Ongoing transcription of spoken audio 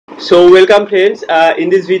So welcome friends,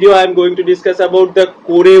 in this video I am going to discuss about the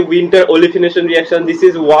Kore-Winter olifination reaction. This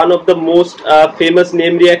is one of the most famous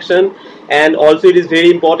name reaction, and also it is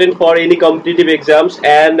very important for any competitive exams,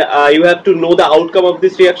 and you have to know the outcome of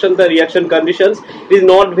this reaction, the reaction conditions. It is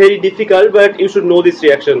not very difficult, but you should know this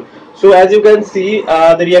reaction. So as you can see,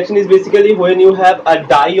 the reaction is basically when you have a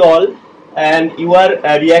diol and you are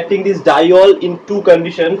reacting this diol in two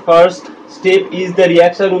conditions. First step is the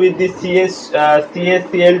reaction with this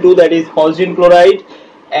CaCl2, that is phosgene chloride,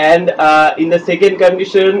 and in the second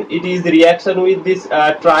condition it is the reaction with this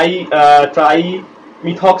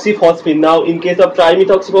trimethoxyphosphine. Now in case of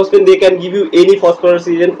trimethoxyphosphine, they can give you any phosphorus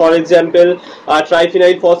reagent, for example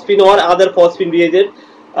triphenyl phosphine or other phosphine reagent.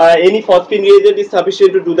 Any phosphine reagent is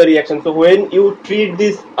sufficient to do the reaction. So when you treat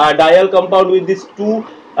this diol compound with these two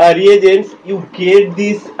reagents, you get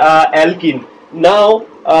this alkene. Now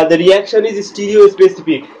the reaction is stereo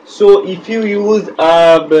specific, so if you use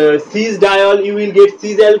cis diol, you will get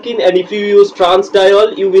cis alkene, and if you use trans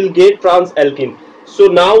diol, you will get trans alkene. So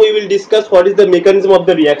now we will discuss what is the mechanism of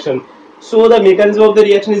the reaction. So the mechanism of the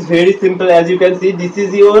reaction is very simple. As you can see, this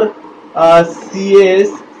is your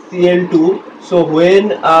CaCl2. So when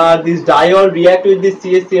this diol react with this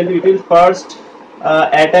CaCl2, it will first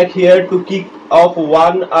attack here to kick off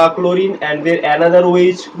one chlorine, and then another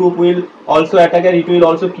OH group will also attack and it will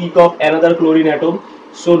also kick off another chlorine atom.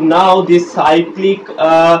 So now this cyclic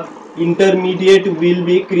intermediate will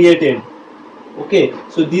be created. Okay,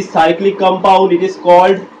 so this cyclic compound, it is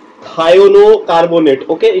called thionocarbonate.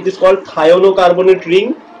 Okay, it is called thionocarbonate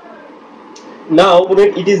ring. Now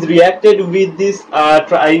it is reacted with this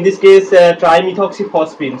in this case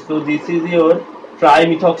trimethoxyphosphine. So this is your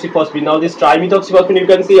trimethoxyphosphine. Now this trimethoxyphosphine, you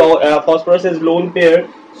can see phosphorus has lone pair,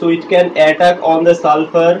 so it can attack on the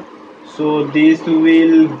sulfur. So this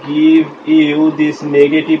will give you this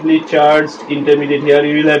negatively charged intermediate. Here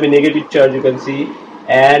you will have a negative charge, you can see,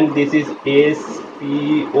 and this is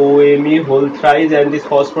SPOME whole thrice, and this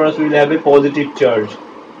phosphorus will have a positive charge.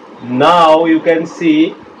 Now you can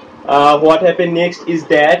see what happened next is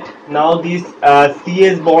that now this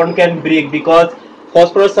CS bond can break, because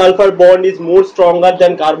phosphorus sulfur bond is more stronger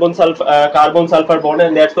than carbon sulfur bond,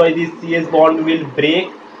 and that's why this CS bond will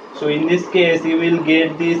break. So in this case you will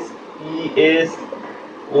get this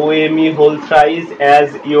ESOME whole thrice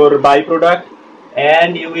as your byproduct,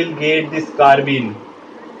 and you will get this carbene.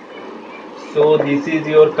 So this is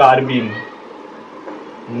your carbene.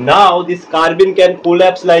 Now this carbene can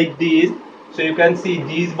collapse like this. So you can see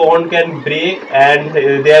these bond can break, and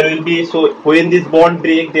there will be, so when this bond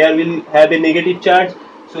break, there will have a negative charge.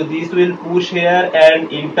 So this will push here,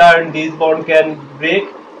 and in turn this bond can break,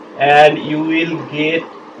 and you will get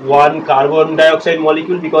one carbon dioxide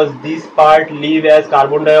molecule, because this part leave as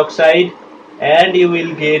carbon dioxide, and you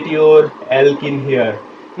will get your alkene here.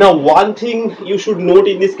 Now one thing you should note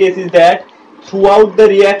in this case is that throughout the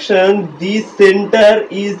reaction this center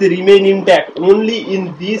is remain intact. Only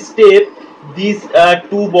in this step these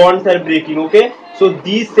two bonds are breaking. Okay, so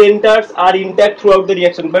these centers are intact throughout the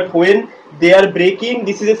reaction, but when they are breaking,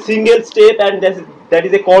 this is a single step, and that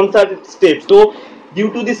is a concerted step. So due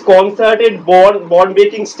to this concerted bond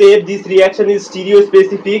breaking step, this reaction is stereo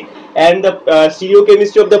specific, and the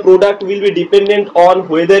stereochemistry of the product will be dependent on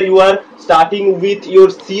whether you are starting with your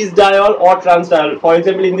cis diol or trans diol. For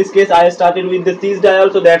example, in this case I started with the cis diol,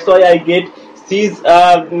 so that's why I get cis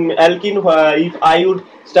alkene. If I would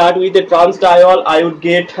start with the trans diol, I would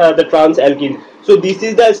get the trans alkene. So this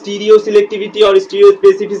is the stereo selectivity or stereo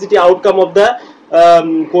specificity outcome of the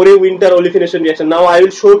Kore-Winter olifination reaction. Now I will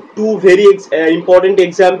show two very important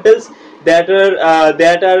examples that are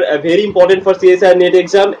very important for csir-net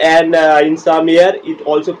exam, and in some year it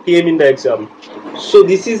also came in the exam. So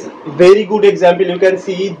this is very good example. You can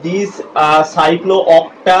see this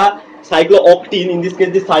cyclooctene. In this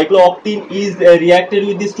case, the cyclooctene is reacted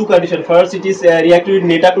with these two conditions. First, it is reacted with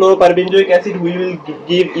metachlorocarbenzoic acid. We will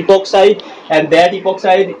give epoxide, and that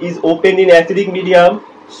epoxide is opened in acidic medium.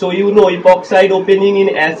 So you know, epoxide opening in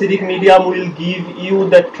acidic medium will give you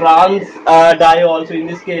the trans diol. So in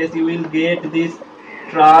this case, you will get this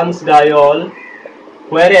trans diol.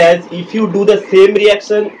 Whereas if you do the same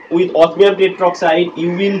reaction with osmium tetroxide,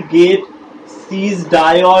 you will get cis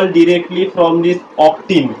diol directly from this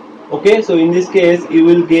octene. Okay, so in this case you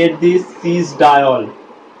will get this cis diol.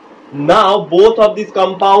 Now both of these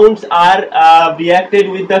compounds are reacted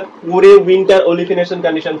with the Kore-Winter olifination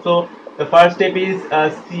condition. So the first step is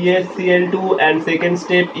CaCl2, and second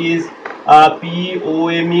step is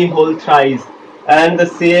POME whole thrice, and the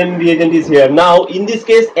same reagent is here. Now in this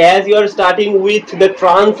case, as you are starting with the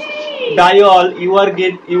trans diol, you will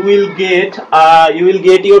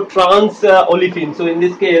get your trans olefin. So in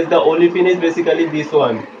this case, the olefin is basically this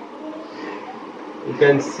one. You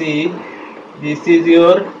can see this is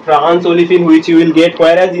your trans olefin which you will get,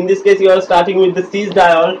 whereas in this case you are starting with the cis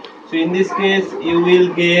diol. So in this case you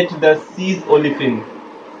will get the cis olefin.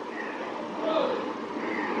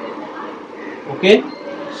 Okay,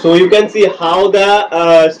 so you can see how the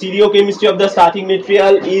stereochemistry of the starting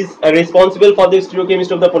material is responsible for the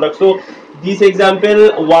stereochemistry of the product. So this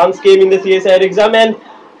example once came in the CSIR exam, and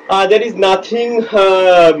there is nothing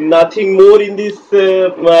more in this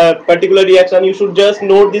particular reaction. You should just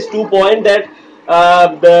note these 2 points, that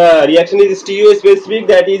the reaction is stereo specific,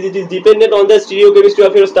 that is, it is dependent on the stereochemistry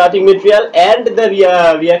of your starting material, and the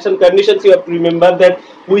reaction conditions. You have to remember that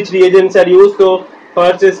which reagents are used. So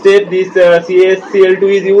first step, this CaCl2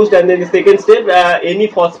 is used, and then the second step, any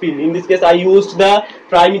phosphine. In this case I used the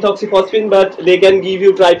trimethoxyphosphine, but they can give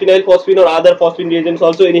you triphenyl phosphine or other phosphine reagents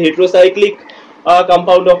also, any heterocyclic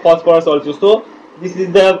compound of phosphorus also. So this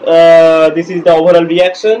is the overall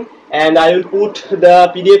reaction, and I will put the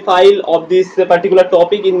PDF file of this particular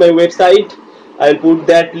topic in my website. I will put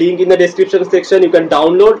that link in the description section. You can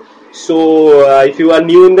download. So if you are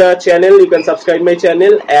new in the channel, you can subscribe my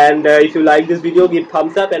channel, and if you like this video, give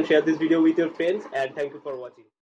thumbs up and share this video with your friends, and thank you for watching.